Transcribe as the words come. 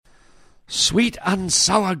Sweet and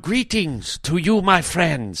sour greetings to you, my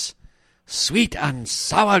friends. Sweet and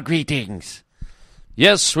sour greetings.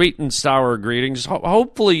 Yes, sweet and sour greetings.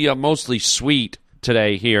 Hopefully mostly sweet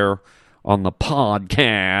today here on the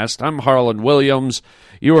podcast. I'm Harland Williams.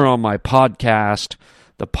 You are on my podcast.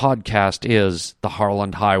 The podcast is the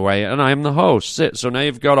Harland Highway, and I'm the host. So now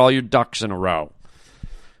you've got all your ducks in a row,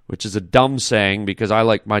 which is a dumb saying because I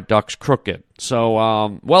like my ducks crooked.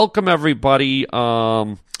 So welcome, everybody.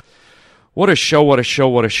 What a show, what a show,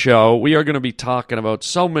 what a show. We are going to be talking about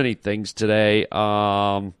so many things today.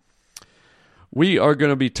 We are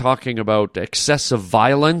going to be talking about excessive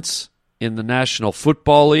violence in the National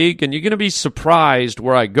Football League, and you're going to be surprised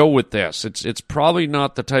where I go with this. It's probably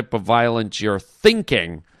not the type of violence you're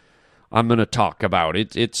thinking I'm going to talk about.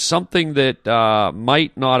 It's something that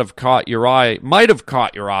might have caught your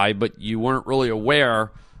eye, but you weren't really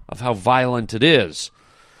aware of how violent it is.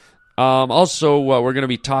 Also, we're going to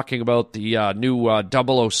be talking about the new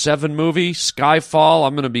 007 movie, Skyfall.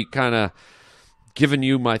 I'm going to be kind of giving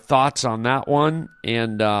you my thoughts on that one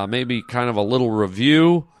and maybe kind of a little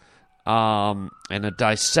review and a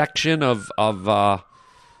dissection of 007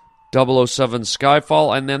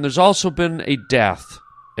 Skyfall. And then there's also been a death,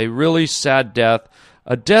 a really sad death,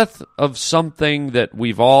 a death of something that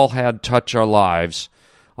we've all had touch our lives.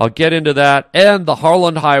 I'll get into that and the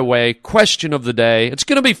Harland Highway question of the day. It's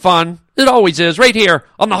going to be fun. It always is, right here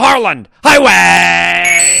on the Harland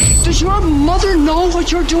Highway. Does your mother know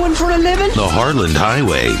what you're doing for a living? The Harland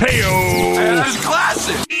Highway. Hey-o! That's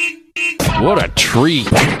classic! What a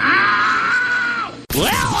treat.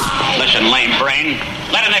 Listen, lame brain.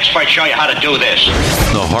 Let an expert show you how to do this.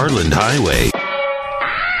 The Harland Highway.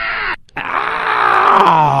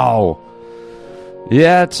 Ow!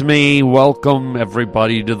 Yeah, it's me. Welcome,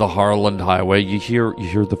 everybody, to the Harland Highway. You hear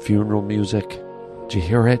the funeral music? Did you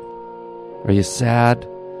hear it? Are you sad?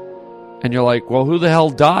 And you're like, well, who the hell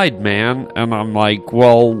died, man? And I'm like,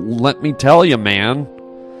 well, let me tell you, man.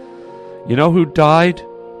 You know who died?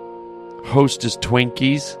 Hostess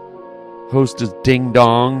Twinkies. Hostess Ding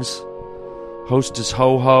Dongs. Hostess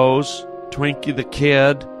Ho-Hos. Twinkie the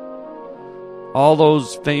Kid. All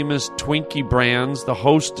those famous Twinkie brands. The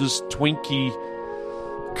Hostess Twinkie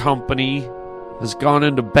company has gone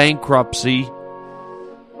into bankruptcy.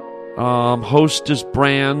 Hostess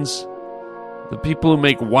brands, the people who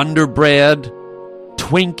make Wonder Bread,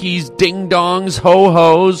 Twinkies, Ding Dongs,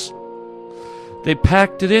 Ho-Hos, they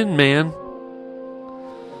packed it in, man.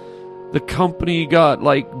 The company got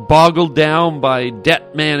boggled down by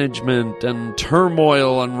debt management and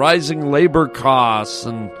turmoil and rising labor costs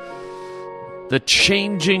and the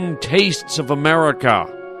changing tastes of America.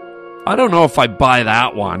 I don't know if I buy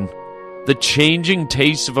that one. The changing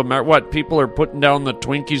tastes of America. What, people are putting down the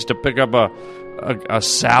Twinkies to pick up a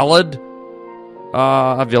salad?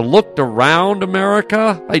 Have you looked around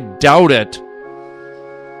America? I doubt it.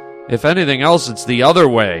 If anything else, it's the other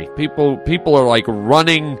way. People are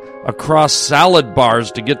running across salad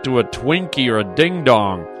bars to get to a Twinkie or a Ding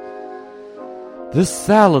Dong. This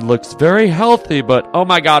salad looks very healthy, but oh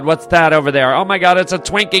my God, what's that over there? Oh my God, it's a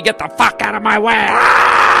Twinkie. Get the fuck out of my way. Ah!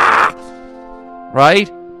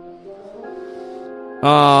 Right?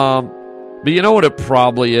 But you know what it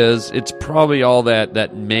probably is? It's probably all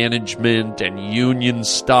that management and union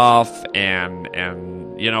stuff and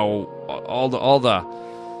you know all the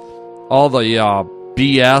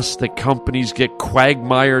BS that companies get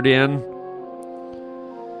quagmired in.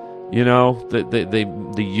 You know,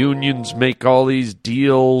 the unions make all these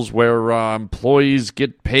deals where employees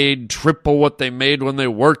get paid triple what they made when they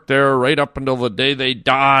worked there right up until the day they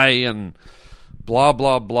die and blah,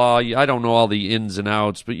 blah, blah. I don't know all the ins and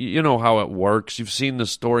outs, but you know how it works. You've seen the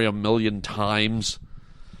story a million times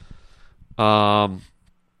where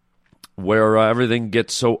everything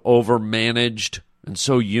gets so overmanaged and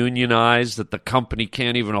so unionized that the company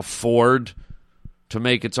can't even afford to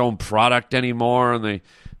make its own product anymore, and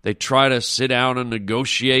they try to sit down and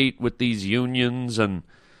negotiate with these unions and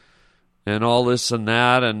all this and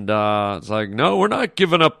that, and it's like, no, we're not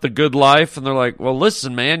giving up the good life. And they're like, well,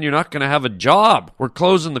 listen, man, you're not going to have a job. We're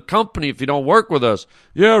closing the company if you don't work with us.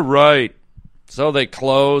 Yeah, right. So they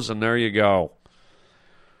close, and there you go.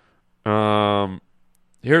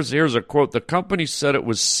 Here's a quote. The company said it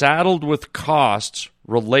was saddled with costs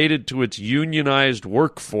related to its unionized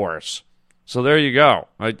workforce. So there you go.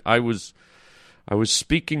 I was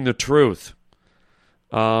speaking the truth.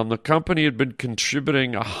 The company had been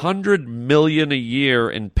contributing $100 million a year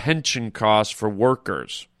in pension costs for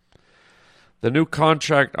workers. The new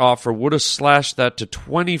contract offer would have slashed that to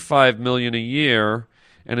 $25 million a year,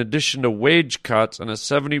 in addition to wage cuts and a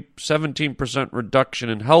 17% reduction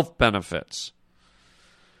in health benefits.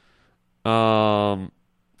 So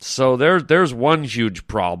there's one huge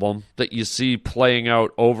problem that you see playing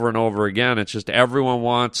out over and over again. It's just everyone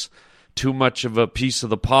wants too much of a piece of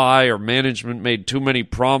the pie, or management made too many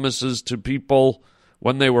promises to people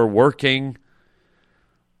when they were working.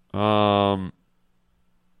 And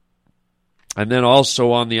then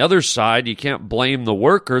also on the other side, you can't blame the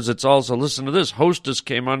workers. It's also, listen to this, Hostess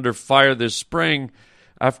came under fire this spring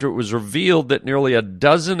after it was revealed that nearly a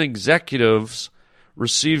dozen executives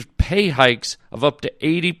received pay hikes of up to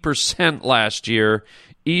 80% last year,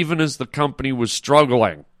 even as the company was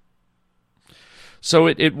struggling. So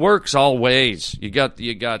it works all ways. You got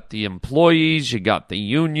the employees, you got the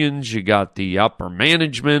unions, you got the upper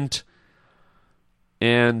management.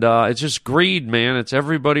 And it's just greed, man. It's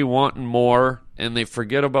everybody wanting more, and they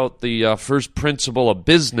forget about the first principle of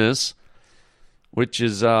business, which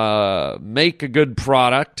is make a good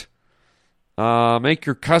product, make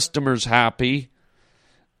your customers happy,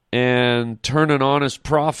 and turn an honest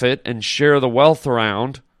profit and share the wealth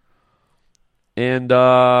around, and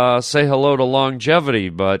say hello to longevity.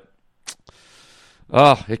 But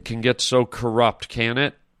it can get so corrupt, can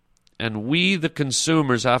it? And we, the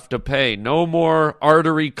consumers, have to pay. No more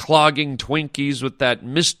artery-clogging Twinkies with that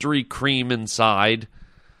mystery cream inside.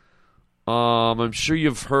 I'm sure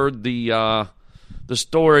you've heard the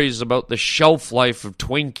stories about the shelf life of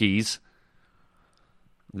Twinkies.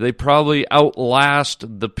 They probably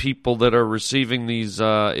outlast the people that are receiving these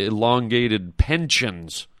elongated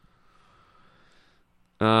pensions.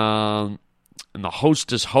 And the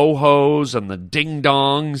Hostess Ho-Hos and the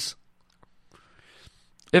Ding-Dongs.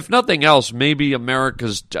 If nothing else, maybe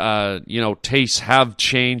America's tastes have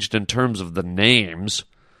changed in terms of the names.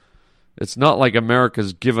 It's not like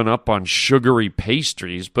America's given up on sugary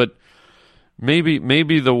pastries, but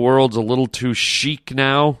maybe the world's a little too chic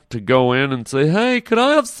now to go in and say, "Hey, could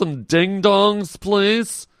I have some ding-dongs,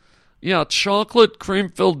 please? Yeah, chocolate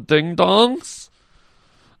cream-filled ding-dongs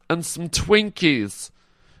and some Twinkies.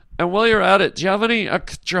 And while you're at it, do you have any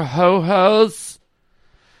extra ho-hos?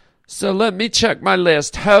 So let me check my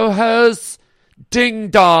list. Ho-hos,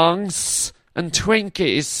 ding-dongs, and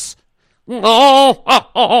Twinkies."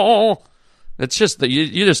 It's just that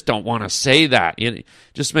you just don't want to say that. It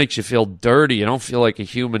just makes you feel dirty. You don't feel like a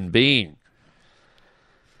human being.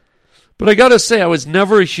 But I got to say, I was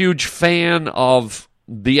never a huge fan of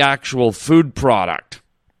the actual food product.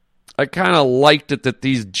 I kind of liked it that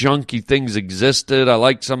these junky things existed. I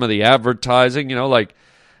liked some of the advertising, like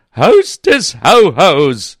Hostess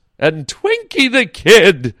Ho-Hos and Twinkie the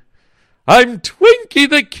Kid. I'm Twinkie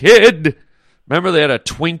the Kid. Remember they had a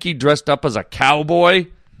Twinkie dressed up as a cowboy?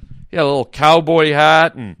 He had a little cowboy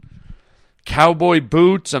hat and cowboy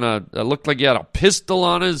boots, and it looked like he had a pistol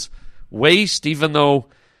on his waist, even though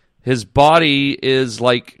his body is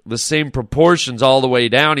like the same proportions all the way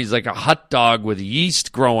down. He's like a hot dog with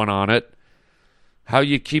yeast growing on it. How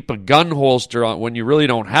you keep a gun holster on when you really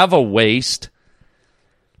don't have a waist.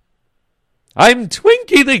 I'm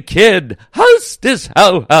Twinkie the Kid, Hostess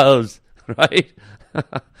Ho-Hos, right?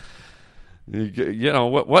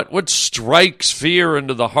 What strikes fear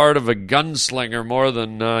into the heart of a gunslinger more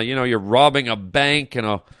than, you're robbing a bank in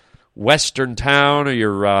a western town, or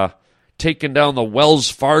you're taking down the Wells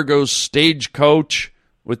Fargo stagecoach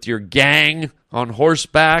with your gang on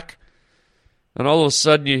horseback, and all of a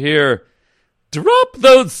sudden you hear, "Drop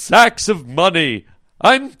those sacks of money.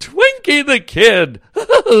 I'm Twinkie the Kid."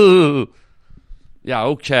 Yeah,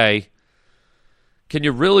 okay. Can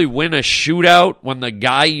you really win a shootout when the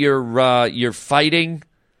guy you're fighting,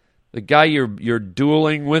 the guy you're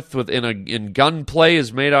dueling with in gunplay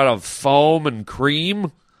is made out of foam and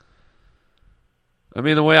cream? I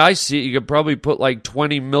mean, the way I see it, you could probably put like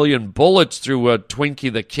 20 million bullets through a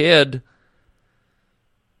Twinkie the Kid,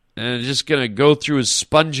 and it's just going to go through his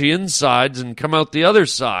spongy insides and come out the other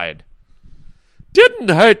side. Didn't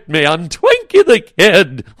hurt me, I'm Twinkie the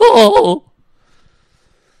Kid. Oh.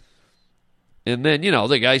 And then,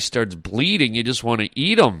 the guy starts bleeding. You just want to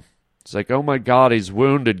eat him. It's like, oh my God, he's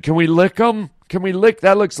wounded. Can we lick him? Can we lick?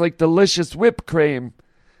 That looks like delicious whipped cream.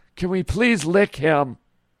 Can we please lick him?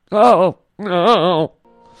 Oh, no.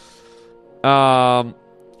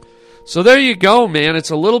 So there you go, man.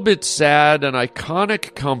 It's a little bit sad. An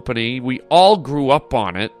iconic company. We all grew up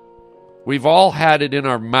on it. We've all had it in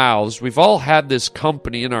our mouths. We've all had this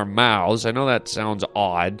company in our mouths. I know that sounds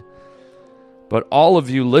odd. But all of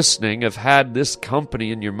you listening have had this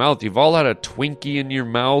company in your mouth. You've all had a Twinkie in your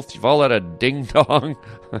mouth. You've all had a ding-dong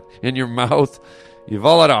in your mouth. You've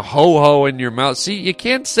all had a ho-ho in your mouth. See, you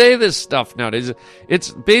can't say this stuff nowadays.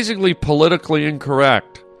 It's basically politically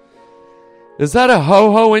incorrect. Is that a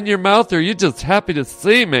ho-ho in your mouth, or are you just happy to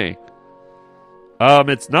see me?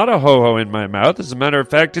 It's not a ho-ho in my mouth. As a matter of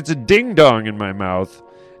fact, it's a ding-dong in my mouth.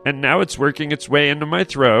 And now it's working its way into my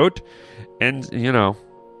throat. And,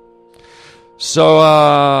 So,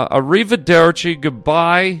 arrivederci,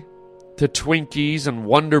 goodbye to Twinkies and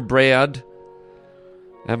Wonder Bread.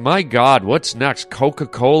 And my God, what's next?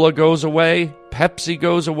 Coca-Cola goes away. Pepsi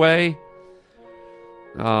goes away.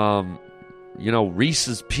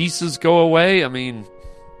 Reese's Pieces go away. I mean,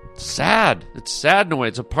 sad. It's sad in a way.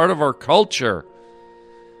 It's a part of our culture.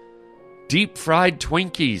 Deep-fried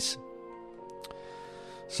Twinkies.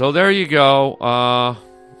 So there you go.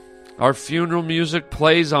 Our funeral music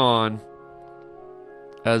plays on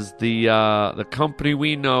as the company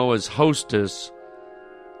we know as Hostess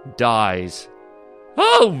dies.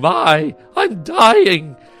 Oh my! I'm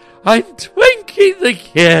dying! I'm Twinkie the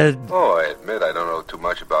Kid! Oh, I admit I don't know too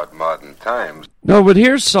much about modern times. No, but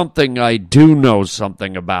here's something I do know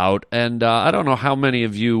something about, and I don't know how many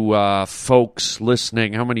of you folks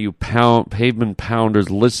listening, how many of you pavement pounders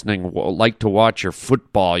listening like to watch your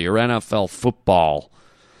football, your NFL football.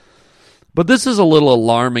 But this is a little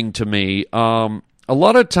alarming to me. A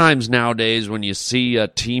lot of times nowadays when you see a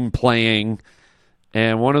team playing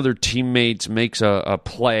and one of their teammates makes a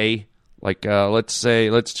play, like let's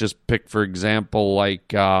just pick for example, like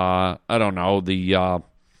the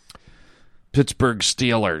Pittsburgh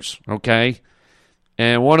Steelers, okay?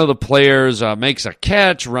 And one of the players makes a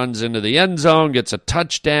catch, runs into the end zone, gets a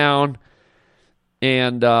touchdown,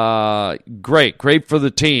 and great for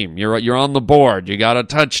the team. You're on the board. You got a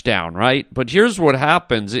touchdown, right? But here's what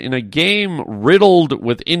happens. In a game riddled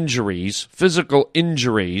with injuries, physical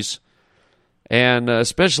injuries, and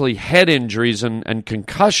especially head injuries and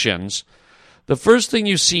concussions, the first thing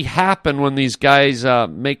you see happen when these guys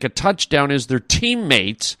make a touchdown is their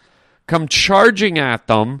teammates come charging at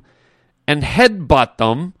them and headbutt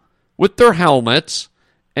them with their helmets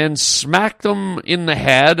and smack them in the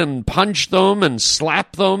head and punch them and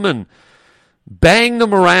slap them and bang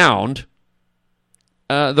them around,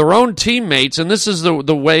 their own teammates, and this is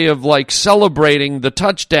the way of like celebrating the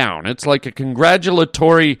touchdown. It's like a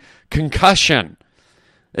congratulatory concussion.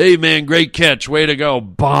 Hey, man, great catch. Way to go.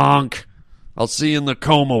 Bonk. I'll see you in the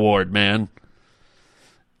coma ward, man.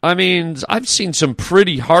 I mean, I've seen some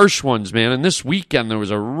pretty harsh ones, man, and this weekend there was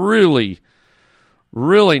a really,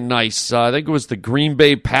 really nice, I think it was the Green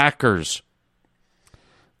Bay Packers.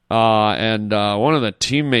 And one of the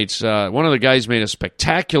teammates, one of the guys made a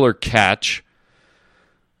spectacular catch,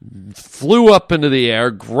 flew up into the air,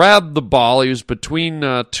 grabbed the ball. He was between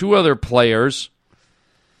two other players,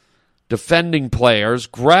 defending players,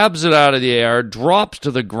 grabs it out of the air, drops to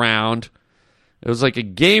the ground. It was like a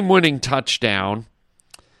game-winning touchdown.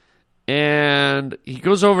 And he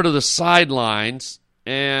goes over to the sidelines,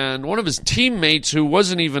 and one of his teammates who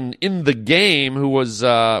wasn't even in the game, who was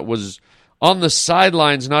on the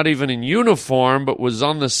sidelines, not even in uniform, but was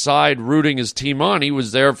on the side rooting his team on. He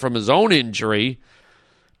was there from his own injury.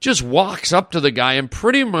 Just walks up to the guy and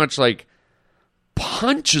pretty much like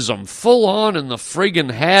punches him full on in the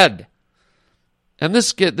friggin' head. And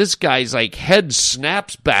this guy's like head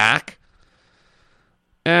snaps back.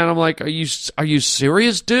 And I'm like, are you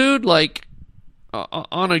serious, dude? Like,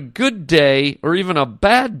 on a good day or even a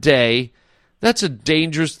bad day, that's a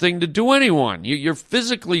dangerous thing to do anyone. You're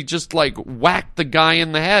physically just like whack the guy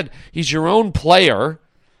in the head. He's your own player.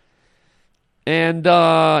 And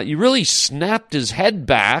you really snapped his head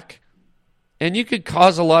back, and you could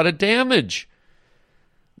cause a lot of damage.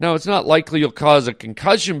 Now, it's not likely you'll cause a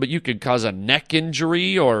concussion, but you could cause a neck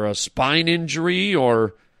injury or a spine injury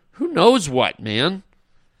or who knows what, man.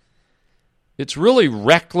 It's really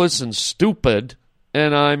reckless and stupid,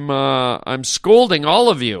 and I'm scolding all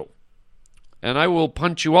of you. And I will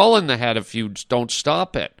punch you all in the head if you don't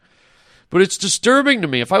stop it. But it's disturbing to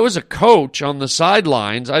me. If I was a coach on the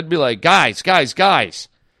sidelines, I'd be like, guys,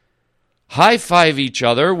 high-five each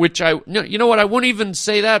other, which you know what, I wouldn't even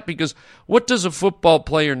say that, because what does a football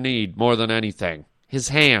player need more than anything? His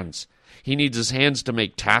hands. He needs his hands to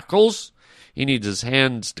make tackles. He needs his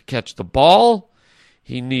hands to catch the ball.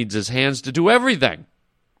 He needs his hands to do everything.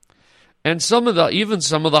 And even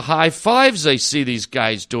some of the high fives I see these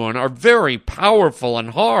guys doing are very powerful and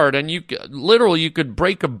hard, and you could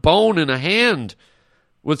break a bone in a hand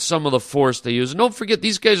with some of the force they use. And don't forget,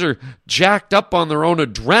 these guys are jacked up on their own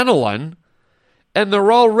adrenaline, and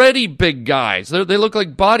they're already big guys. They look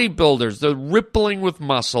like bodybuilders. They're rippling with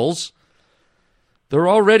muscles. They're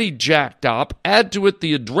already jacked up. Add to it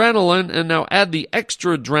the adrenaline, and now add the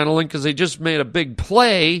extra adrenaline because they just made a big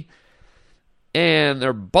play, and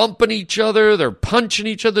they're bumping each other. They're punching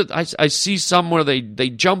each other. I see some where they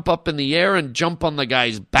jump up in the air and jump on the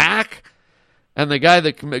guy's back, And the guy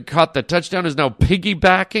that caught the touchdown is now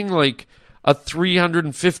piggybacking like a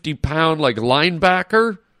 350-pound like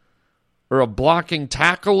linebacker, or a blocking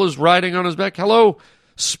tackle is riding on his back. Hello,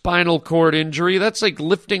 spinal cord injury. That's like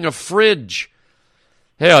lifting a fridge.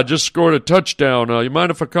 Hey, I just scored a touchdown. You mind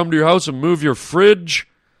if I come to your house and move your fridge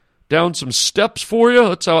down some steps for you?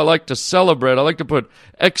 That's how I like to celebrate. I like to put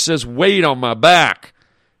excess weight on my back,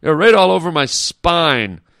 right all over my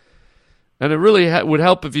spine. And it really would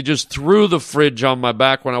help if you just threw the fridge on my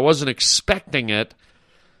back when I wasn't expecting it,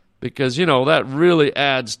 because, that really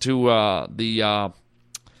adds to the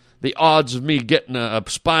odds of me getting a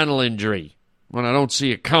spinal injury when I don't see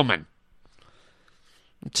it coming.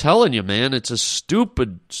 I'm telling you, man, it's a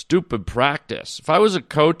stupid, stupid practice. If I was a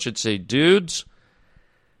coach, I'd say, dudes,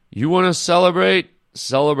 you want to celebrate?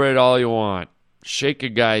 Celebrate all you want. Shake a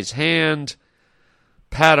guy's hand,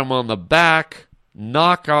 pat him on the back,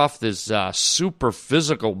 knock off this super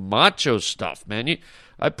physical macho stuff, man.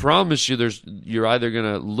 I promise you, you're either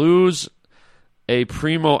going to lose a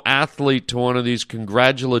primo athlete to one of these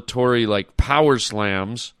congratulatory like power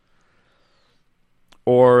slams,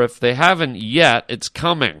 or if they haven't yet, it's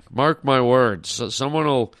coming. Mark my words. So someone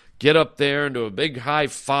will get up there and do a big high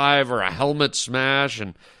five or a helmet smash,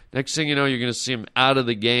 and next thing you know, you're going to see him out of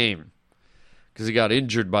the game because he got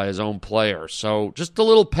injured by his own player. So just a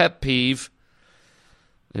little pet peeve.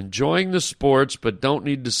 Enjoying the sports, but don't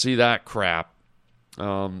need to see that crap.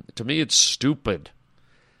 To me, it's stupid.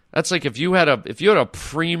 That's like if you had a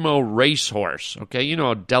primo racehorse, okay? You know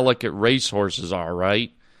how delicate racehorses are,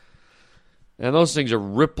 right? And those things are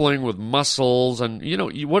rippling with muscles. And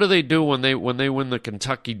what do they do when they win the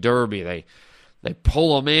Kentucky Derby? They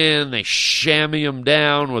pull them in, they chamois them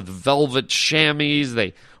down with velvet chamois.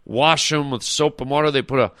 They wash them with soap and water. They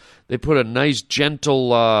put a nice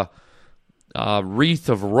gentle wreath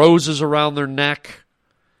of roses around their neck.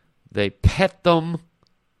 They pet them.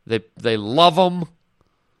 They love them.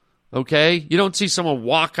 Okay? You don't see someone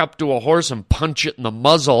walk up to a horse and punch it in the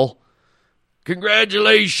muzzle.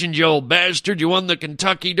 Congratulations, you old bastard. You won the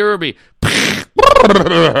Kentucky Derby. They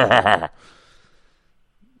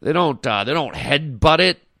don't headbutt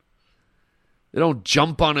it. They don't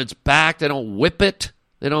jump on its back. They don't whip it.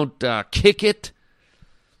 They don't kick it.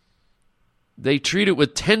 They treat it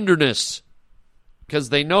with tenderness because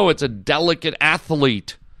they know it's a delicate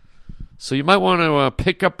athlete. So you might want to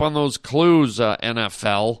pick up on those clues,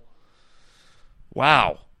 NFL.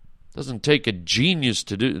 Wow. Doesn't take a genius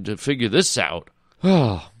to figure this out.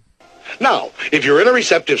 Now, if you're in a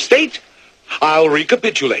receptive state, I'll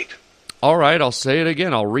recapitulate. All right, I'll say it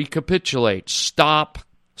again. I'll recapitulate. Stop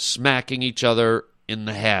smacking each other in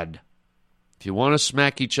the head. If you want to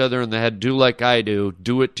smack each other in the head, do like I do.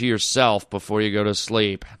 Do it to yourself before you go to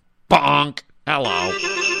sleep. Bonk. Hello.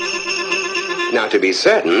 Now, to be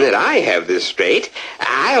certain that I have this straight,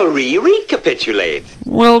 I'll recapitulate.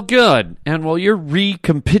 Well, good. And while you're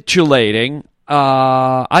recapitulating,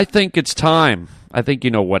 I think it's time. I think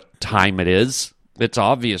you know what time it is. It's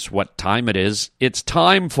obvious what time it is. It's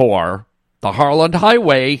time for the Harland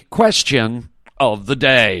Highway question of the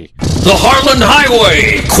day. The Harland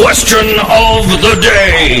Highway question of the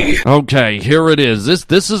day. Okay, here it is.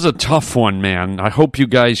 This is a tough one, man. I hope you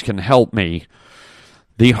guys can help me.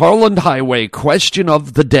 The Harland Highway question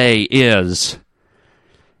of the day is,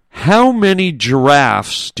 how many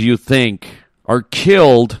giraffes do you think are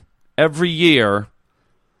killed every year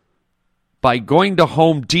by going to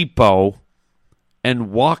Home Depot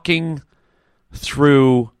and walking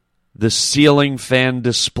through the ceiling fan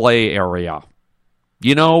display area?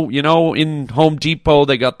 You know, in Home Depot,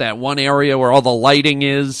 they got that one area where all the lighting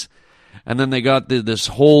is, and then they got this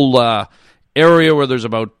whole area where there's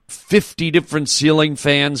about 50 different ceiling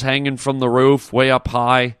fans hanging from the roof way up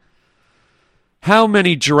high. How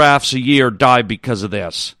many giraffes a year die because of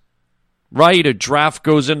this? Right? A giraffe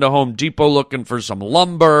goes into Home Depot looking for some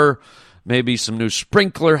lumber, maybe some new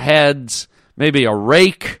sprinkler heads, maybe a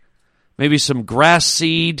rake, maybe some grass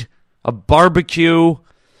seed, a barbecue.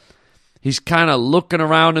 He's kind of looking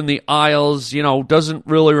around in the aisles, doesn't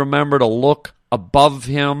really remember to look above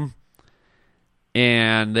him.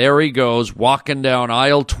 And there he goes, walking down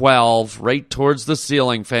aisle 12, right towards the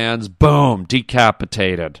ceiling fans. Boom,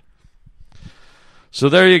 decapitated. So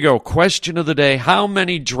there you go. Question of the day. How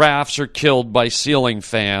many giraffes are killed by ceiling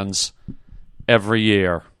fans every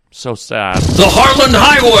year? So sad. The Harland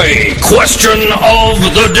Highway question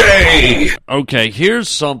of the day. Okay, here's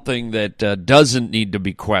something that doesn't need to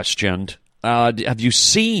be questioned. Have you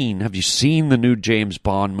seen the new James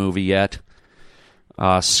Bond movie yet?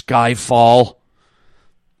 Skyfall.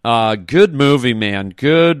 Good movie, man.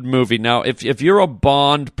 Good movie. Now, if you're a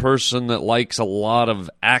Bond person that likes a lot of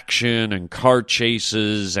action and car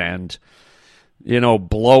chases and,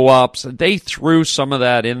 blow-ups, they threw some of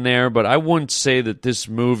that in there, but I wouldn't say that this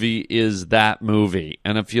movie is that movie.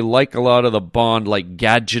 And if you like a lot of the Bond, like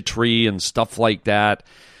gadgetry and stuff like that,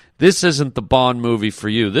 this isn't the Bond movie for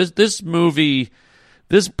you. This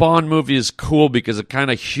Bond movie is cool because it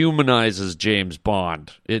kind of humanizes James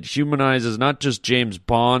Bond. It humanizes not just James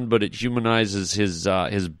Bond, but it humanizes his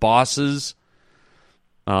bosses,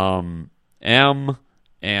 M,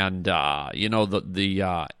 and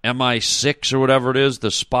the MI6 or whatever it is,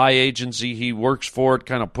 the spy agency he works for. It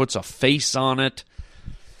kind of puts a face on it,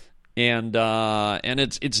 and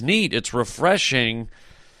it's neat. It's refreshing.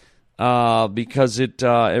 Because it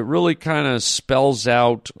really kind of spells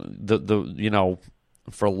out the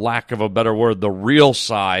for lack of a better word, the real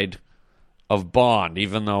side of Bond,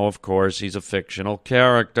 even though, of course, he's a fictional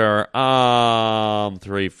character.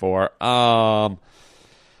 3, 4.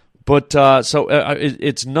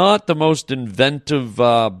 It's not the most inventive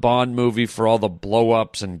Bond movie for all the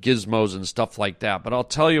blow-ups and gizmos and stuff like that. But I'll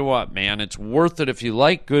tell you what, man, it's worth it if you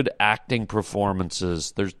like good acting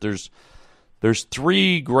performances. There's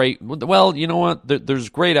 3 great... Well, you know what? There's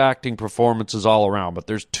great acting performances all around, but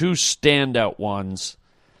there's 2 standout ones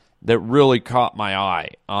that really caught my eye.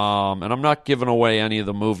 And I'm not giving away any of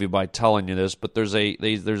the movie by telling you this, but there's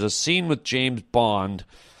a scene with James Bond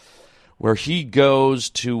where he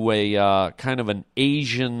goes to a kind of an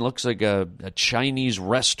Asian, looks like a Chinese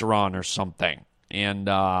restaurant or something, and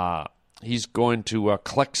he's going to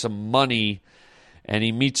collect some money. And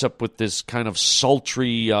he meets up with this kind of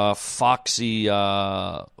sultry, foxy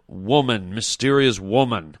woman, mysterious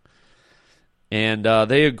woman. And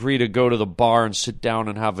they agree to go to the bar and sit down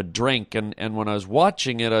and have a drink. And when I was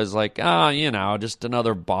watching it, I was like, just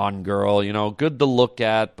another Bond girl, good to look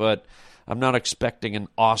at, but I'm not expecting an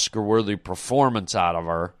Oscar-worthy performance out of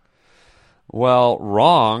her. Well,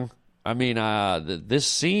 wrong. I mean, this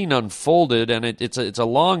scene unfolded, and it's a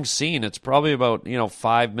long scene. It's probably about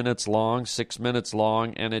 5 minutes long, 6 minutes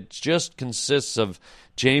long, and it just consists of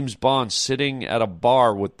James Bond sitting at a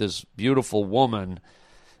bar with this beautiful woman.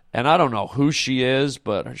 And I don't know who she is,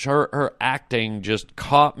 but her acting just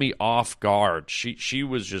caught me off guard. She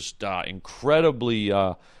was just incredibly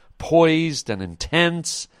poised and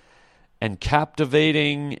intense and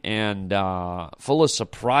captivating and full of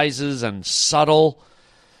surprises and subtle.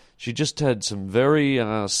 She just had some very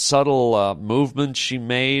subtle movements she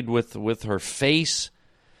made with her face.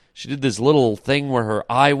 She did this little thing where her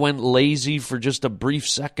eye went lazy for just a brief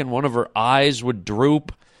second. One of her eyes would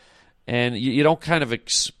droop. And you don't kind of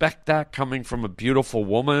expect that coming from a beautiful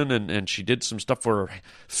woman. And she did some stuff where her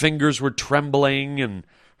fingers were trembling and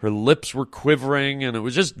her lips were quivering. And it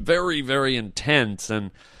was just very, very intense.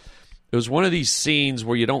 And it was one of these scenes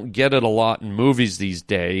where you don't get it a lot in movies these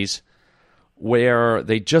days, where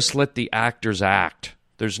they just let the actors act.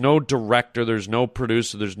 There's no director, there's no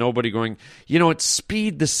producer, there's nobody going, it's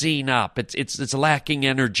speed the scene up. It's lacking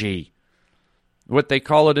energy. What they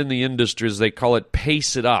call it in the industry is they call it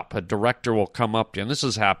pace it up. A director will come up to you, and this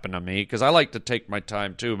has happened to me, because I like to take my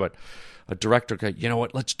time too, but a director will go, you know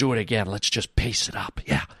what, let's do it again. Let's just pace it up.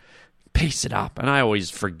 Yeah, pace it up. And I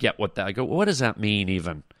always forget what that, I go, what does that mean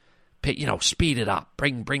even? Speed it up.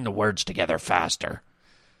 Bring the words together faster.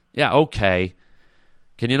 Yeah, okay.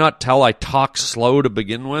 Can you not tell I talk slow to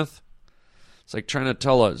begin with? It's like trying to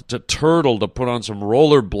tell a turtle to put on some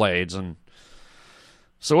rollerblades. And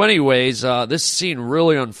so anyways, this scene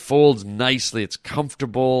really unfolds nicely. It's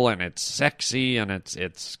comfortable, and it's sexy, and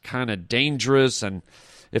it's kind of dangerous. And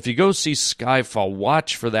if you go see Skyfall,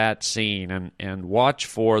 watch for that scene, and watch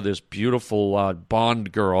for this beautiful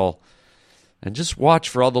Bond girl. And just watch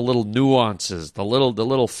for all the little nuances, the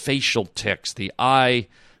little facial tics, the eye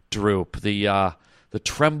droop, the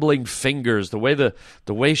trembling fingers, the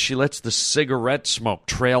way she lets the cigarette smoke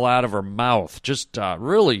trail out of her mouth. Just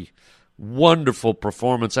really wonderful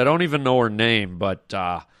performance. I don't even know her name, but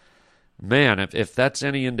man, if that's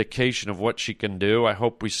any indication of what she can do, I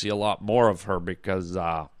hope we see a lot more of her, because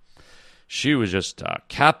she was just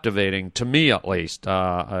captivating, to me at least.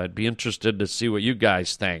 I'd be interested to see what you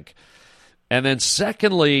guys think. And then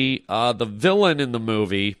secondly, the villain in the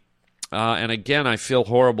movie, and again, I feel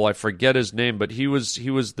horrible. I forget his name, but he was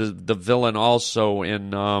the villain also in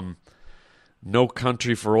No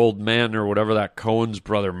Country for Old Men, or whatever that Coen's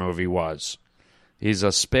brother movie was. He's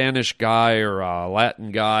a Spanish guy or a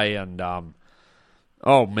Latin guy, and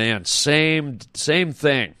oh man, same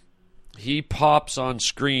thing. He pops on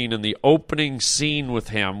screen in the opening scene with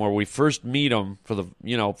him, where we first meet him for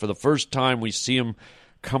the first time. We see him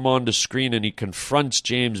come onto screen and he confronts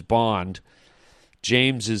James Bond.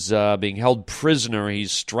 James is being held prisoner.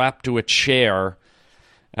 He's strapped to a chair,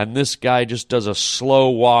 and this guy just does a slow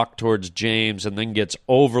walk towards James and then gets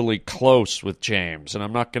overly close with James. And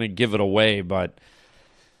I'm not going to give it away, but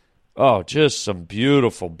just some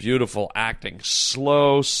beautiful, beautiful acting.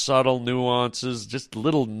 Slow, subtle nuances, just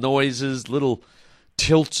little noises, little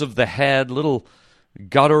tilts of the head, little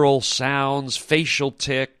guttural sounds, facial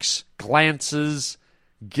tics, glances,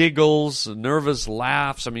 giggles, nervous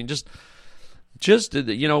laughs. I mean, just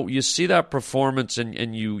you see that performance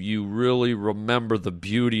and you really remember the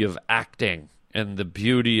beauty of acting and the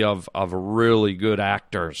beauty of really good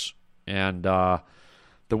actors and the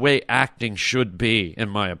way acting should be, in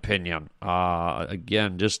my opinion.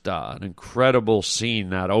 Again, just an incredible scene,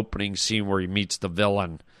 that opening scene where he meets the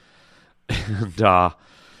villain. And a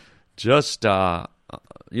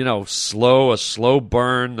slow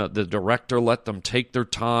burn. The director let them take their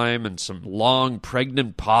time, and some long,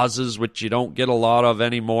 pregnant pauses, which you don't get a lot of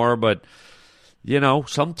anymore. But,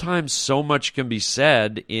 sometimes so much can be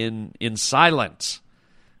said in silence.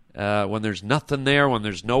 When there's nothing there, when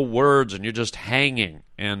there's no words, and you're just hanging.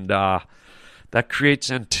 And that creates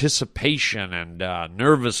anticipation and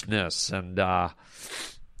nervousness and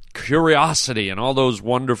curiosity and all those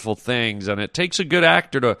wonderful things. And it takes a good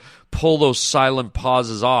actor to pull those silent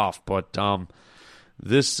pauses off. But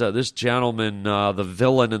this gentleman, the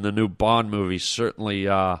villain in the new Bond movie, certainly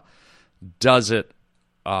does it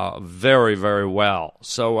very, very well.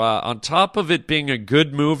 So on top of it being a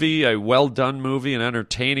good movie, a well-done movie, an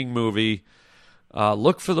entertaining movie,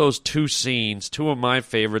 look for those two scenes, two of my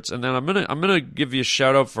favorites. And then I'm gonna give you a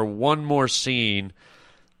shout-out for one more scene.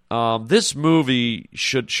 This movie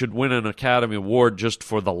should win an Academy Award just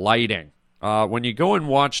for the lighting. When you go and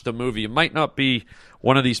watch the movie, you might not be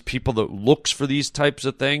one of these people that looks for these types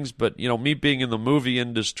of things, but me being in the movie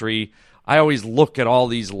industry, I always look at all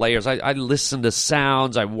these layers. I listen to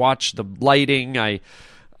sounds. I watch the lighting. I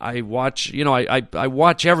watch I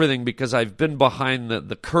watch everything because I've been behind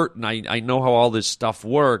the curtain. I know how all this stuff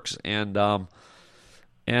works, and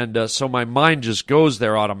so my mind just goes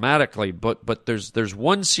there automatically. But there's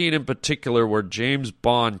one scene in particular where James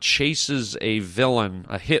Bond chases a villain,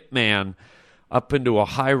 a hitman, up into a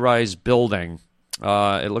high-rise building.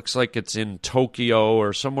 It looks like it's in Tokyo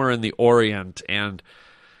or somewhere in the Orient, and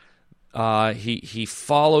he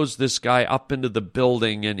follows this guy up into the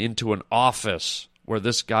building and into an office where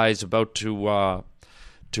this guy's about to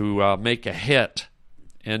make a hit.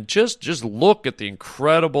 And just look at the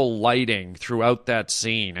incredible lighting throughout that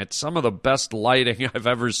scene. It's some of the best lighting I've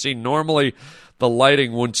ever seen. Normally, the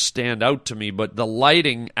lighting wouldn't stand out to me, but the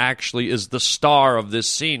lighting actually is the star of this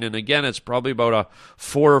scene. And again, it's probably about a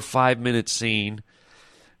 4 or 5 minute scene.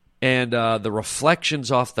 And the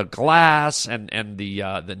reflections off the glass and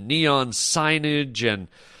the neon signage, and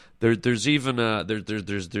there's even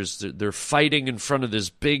they're fighting in front of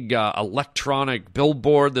this big electronic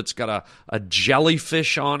billboard that's got a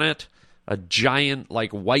jellyfish on it, a giant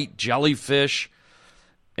white jellyfish,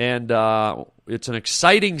 and it's an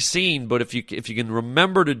exciting scene. But if you can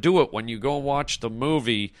remember to do it when you go and watch the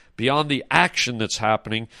movie, beyond the action that's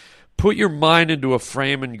happening, put your mind into a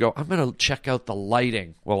frame and go, I'm going to check out the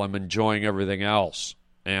lighting while I'm enjoying everything else.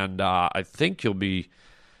 And I think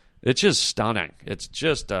it's just stunning. It's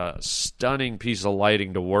just a stunning piece of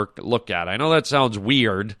lighting to look at. I know that sounds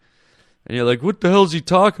weird. And you're like, what the hell's he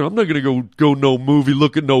talking? I'm not going to go no movie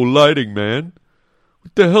look at no lighting, man.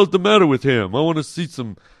 What the hell's the matter with him? I want to see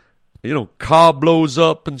some, car blows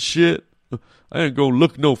up and shit. I ain't going to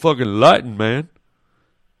look no fucking lighting, man.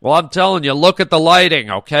 Well, I'm telling you, look at the lighting,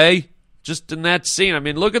 okay? Just in that scene. I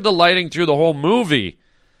mean, look at the lighting through the whole movie.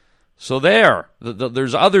 So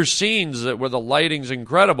there's other scenes where the lighting's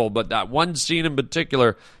incredible, but that one scene in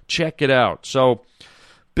particular, check it out. So,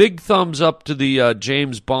 big thumbs up to the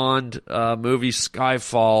James Bond movie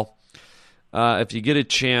Skyfall. If you get a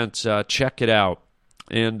chance, check it out.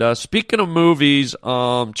 And speaking of movies,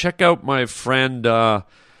 check out my friend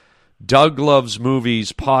Doug Loves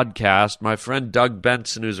Movies podcast. My friend Doug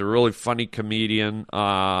Benson, who's a really funny comedian,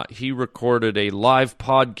 he recorded a live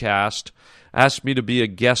podcast, asked me to be a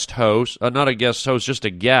guest host, not a guest host, just a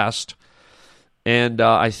guest, and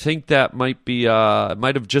I think that might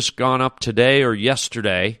have just gone up today or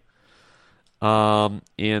yesterday,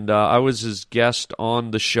 and I was his guest on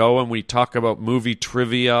the show, and we talk about movie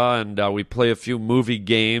trivia, and we play a few movie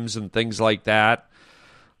games and things like that.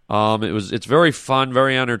 It's very fun,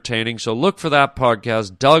 very entertaining. So look for that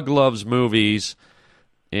podcast, Doug Loves Movies,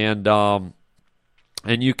 and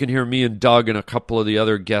you can hear me and Doug and a couple of the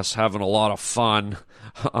other guests having a lot of fun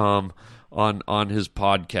on his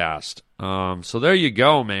podcast. So there you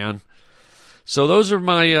go, man. So those are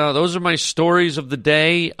my stories of the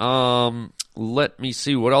day. Let me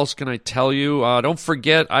see, what else can I tell you? Don't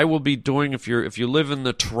forget, I will be doing, if you live in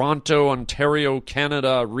the Toronto, Ontario,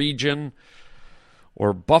 Canada region,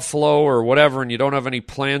 or Buffalo or whatever, and you don't have any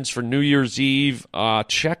plans for New Year's Eve,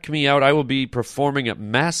 check me out. I will be performing at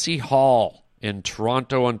Massey Hall in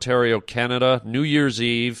Toronto, Ontario, Canada, New Year's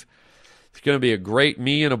Eve. It's going to be a great,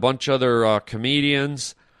 me and a bunch of other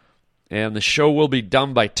comedians. And the show will be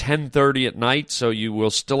done by 10:30 at night, so you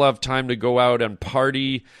will still have time to go out and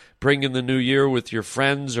party, bring in the new year with your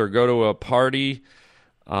friends, or go to a party.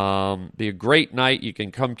 Be a great night. You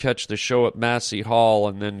can come catch the show at Massey Hall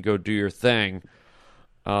and then go do your thing.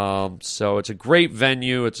 So it's a great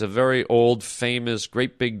venue. It's a very old, famous,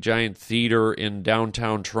 great big giant theater in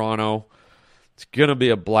downtown Toronto. It's going to be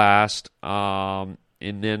a blast.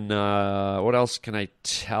 And then what else can I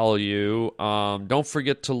tell you? Don't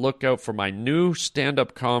forget to look out for my new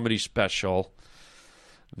stand-up comedy special.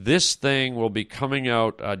 This thing will be coming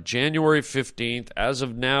out January 15th. As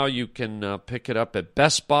of now, you can pick it up at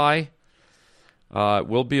Best Buy. It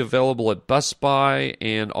will be available at Best Buy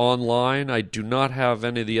and online. I do not have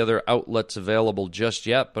any of the other outlets available just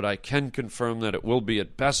yet, but I can confirm that it will be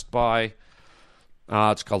at Best Buy.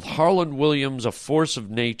 It's called Harland Williams, A Force of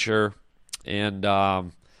Nature. And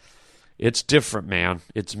it's different, man.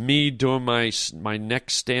 It's me doing my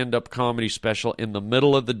next stand-up comedy special in the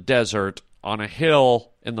middle of the desert on a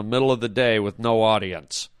hill in the middle of the day with no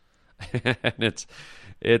audience. And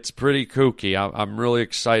it's pretty kooky. I'm really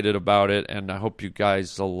excited about it, and I hope you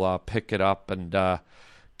guys will pick it up and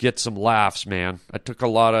get some laughs, man. I took a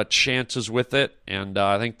lot of chances with it, and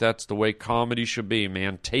I think that's the way comedy should be,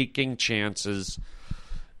 man. Taking chances.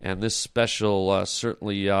 And this special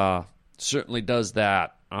certainly does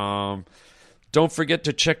that. Don't forget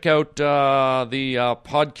to check out the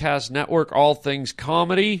podcast network, All Things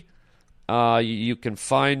Comedy. You can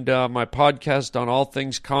find my podcast on All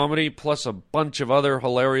Things Comedy, plus a bunch of other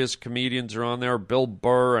hilarious comedians are on there. Bill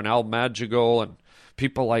Burr and Al Madrigal and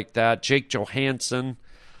people like that. Jake Johansson.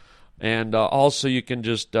 And also you can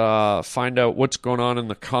just find out what's going on in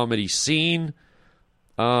the comedy scene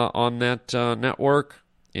on that network.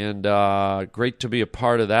 And great to be a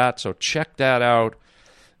part of that. So check that out.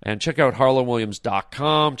 And check out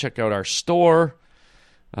harlandwilliams.com. Check out our store.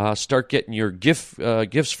 Start getting your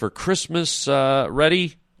gifts for Christmas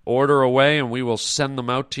ready. Order away, and we will send them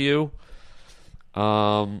out to you.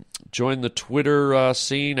 Join the Twitter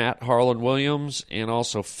scene at Harland Williams, and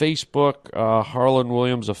also Facebook, Harland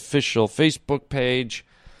Williams official Facebook page,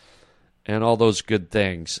 and all those good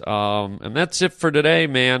things. And that's it for today,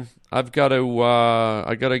 man. I've got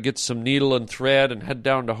to get some needle and thread and head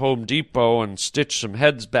down to Home Depot and stitch some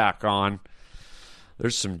heads back on.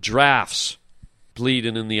 There's some drafts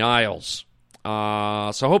bleeding in the aisles. So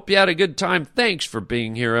I hope you had a good time. Thanks for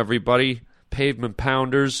being here, everybody. Pavement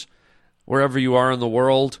Pounders, wherever you are in the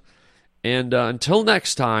world. And until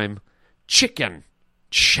next time, chicken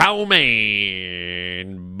chow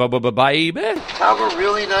mein. Baby. Have a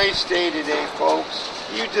really nice day today, folks.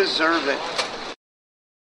 You deserve it.